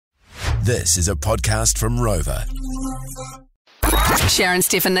This is a podcast from Rover. Sharon,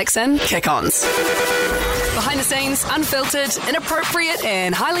 Stephen Nixon, Kickons. Behind the scenes, unfiltered, inappropriate,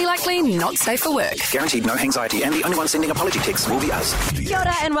 and highly likely not safe for work. Guaranteed no anxiety, and the only one sending apology texts will be us. Kia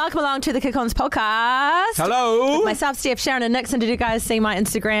ora and welcome along to the Kickons podcast. Hello. With myself, Steph, Sharon and Nixon. Did you guys see my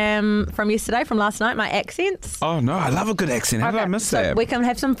Instagram from yesterday, from last night, my accents? Oh, no, I love a good accent. How did I miss that? We can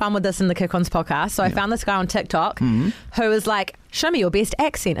have some fun with this in the Kickons podcast. So I found this guy on TikTok who was like, show me your best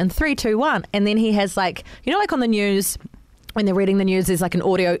accent in 3, 2, 1. And then he has like, you know, like on the news, when they're reading the news, there's like an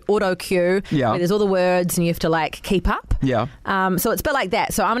auto cue where there's all the words and you have to like keep up. Yeah. So it's a bit like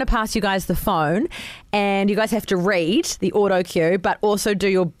that. So I'm going to pass you guys the phone and you guys have to read the auto cue, but also do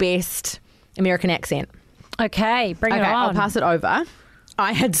your best American accent. Okay, bring it on. I'll pass it over.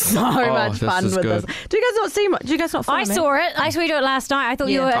 I had so much fun with this. Do you guys not see much? Do you guys not follow me? I saw it. I saw you do it last night. I thought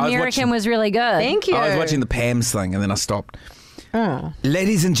your American was really good. Thank you. I was watching the Pam's thing and then I stopped. Oh.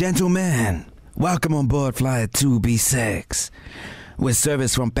 Ladies and gentlemen, welcome on board flight 2B6 with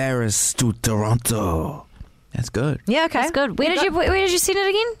service from Paris to Toronto. That's good. Yeah, okay. That's good. Where did you see it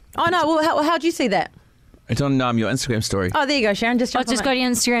again? Oh, no. Well, how'd you see that? It's on your Instagram story. Oh, there you go, Sharon. Just Go to your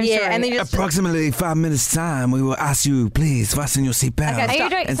Instagram story. And then just Approximately 5 minutes time, we will ask you, please fasten your seatbelt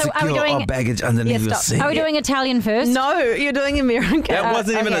Okay, and secure all baggage underneath your seat. Are we doing Italian first? No, you're doing American. That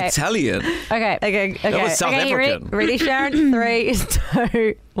wasn't even okay. Italian. Okay. That was South African. Ready, Sharon? 3,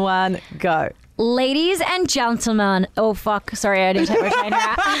 2, 1, go. Ladies and gentlemen. Oh, fuck. Sorry, I didn't take my trainer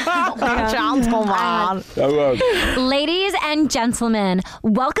out. Gentlemen. Ladies and gentlemen,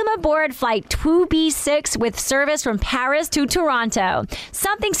 welcome aboard flight 2B6 with service from Paris to Toronto.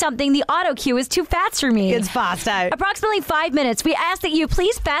 Something, the auto cue is too fast for me. It's fast out. Approximately 5 minutes. We ask that you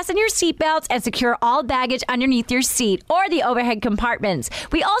please fasten your seatbelts and secure all baggage underneath your seat or the overhead compartments.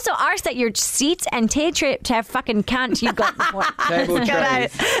 We also ask that your seats and tray have fucking cunt. You've got the point. Table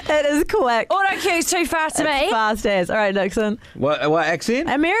trays. That is correct. Auto cue is too fast to me. Fast as. All right, Nixon. What accent?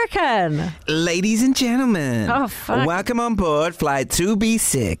 American. Ladies and gentlemen, Oh, fuck. welcome on board flight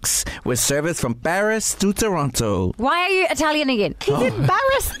 2B6 with service from Paris to Toronto. Why are you Italian again? He's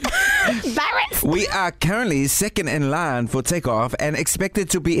embarrassed. We are currently second in line for takeoff and expected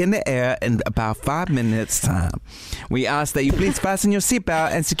to be in the air in about 5 minutes time. We ask that you please fasten your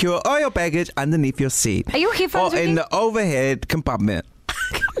seatbelt and secure all your baggage underneath your seat Are your headphones or in working? the overhead compartment.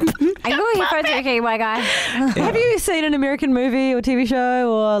 Are you headphones okay, my guy? Have you seen an American movie or TV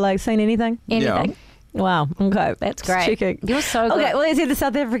show or like seen anything? Anything. Wow. Okay. That's great. Checking. You're so good. Okay, well, let's hear the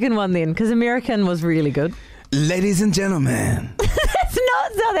South African one then, because American was really good. Ladies and gentlemen, It's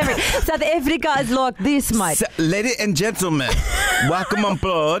not South Africa. South Africa is like this, mate. ladies and gentlemen, welcome on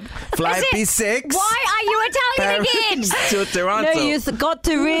board flight B6. Why are you Italian Paris again? to Toronto. No, you've got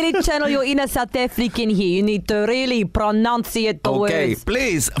to really channel your inner South African here. You need to really pronunciate the Okay, words.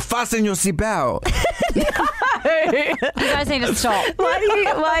 please fasten your seatbelt. You guys need to stop.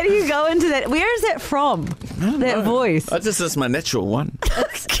 Why do you go into that? Where is that from? That voice. This is my natural one.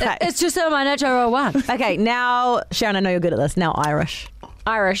 Okay. It's just my natural one. Okay, now, Sharon, I know you're good at this. Now, Irish.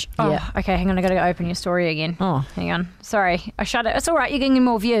 Irish. Oh, Yeah. okay. Hang on. I got to go open your story again. Oh. Hang on. Sorry. I shut it. It's all right. You're getting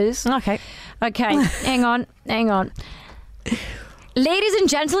more views. Okay. Okay. Hang on. Ladies and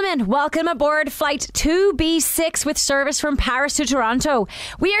gentlemen, welcome aboard flight 2B6 with service from Paris to Toronto.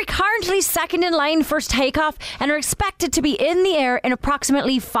 We are currently second in line for takeoff and are expected to be in the air in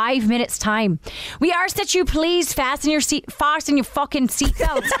approximately 5 minutes' time. We ask that you please fasten your fucking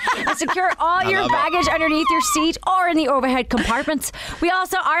seatbelts and secure all your baggage underneath your seat or in the overhead compartments. We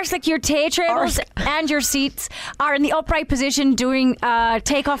also ask that your tables and your seats are in the upright position during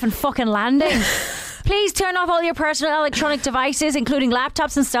takeoff and fucking landing. Please turn off all your personal electronic devices, including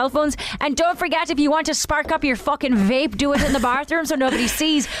laptops and cell phones. And don't forget, if you want to spark up your fucking vape, do it in the bathroom so nobody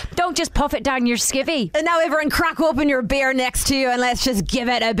sees. Don't just puff it down your skivvy. And now everyone crack open your beer next to you and let's just give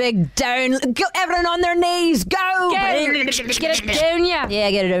it a big down. Go, everyone on their knees. Go. Get it down, ya. Yeah,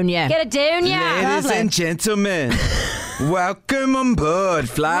 get it on, yeah. Get it down, ya. Ladies Lovely. and gentlemen, welcome on board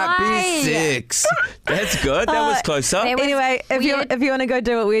flight Why? B6. That's good. That was closer. It was Anyway, if you want to go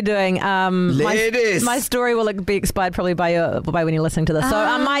do what we're doing, Ladies. my story will be expired probably by when you're listening to this. So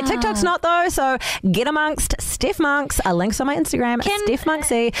my TikTok's not though. So get amongst Steph Monks. Links on my Instagram, Steph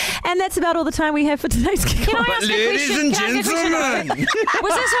Monksy, and that's about all the time we have for today's Kick Can I Off. ask a Ladies question? and Can I ask a question? gentlemen.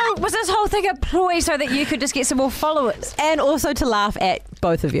 Was this whole thing a ploy so that you could just get some more followers? And also to laugh at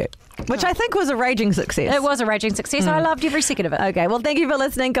both of you, which I think was a raging success. It was a raging success. I loved every second of it. Okay, well, thank you for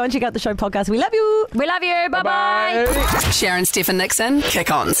listening. Go and check out the show podcast. We love you. We love you. Bye-bye. Sharon, Stephen Nixon,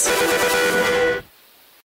 Kick-Ons.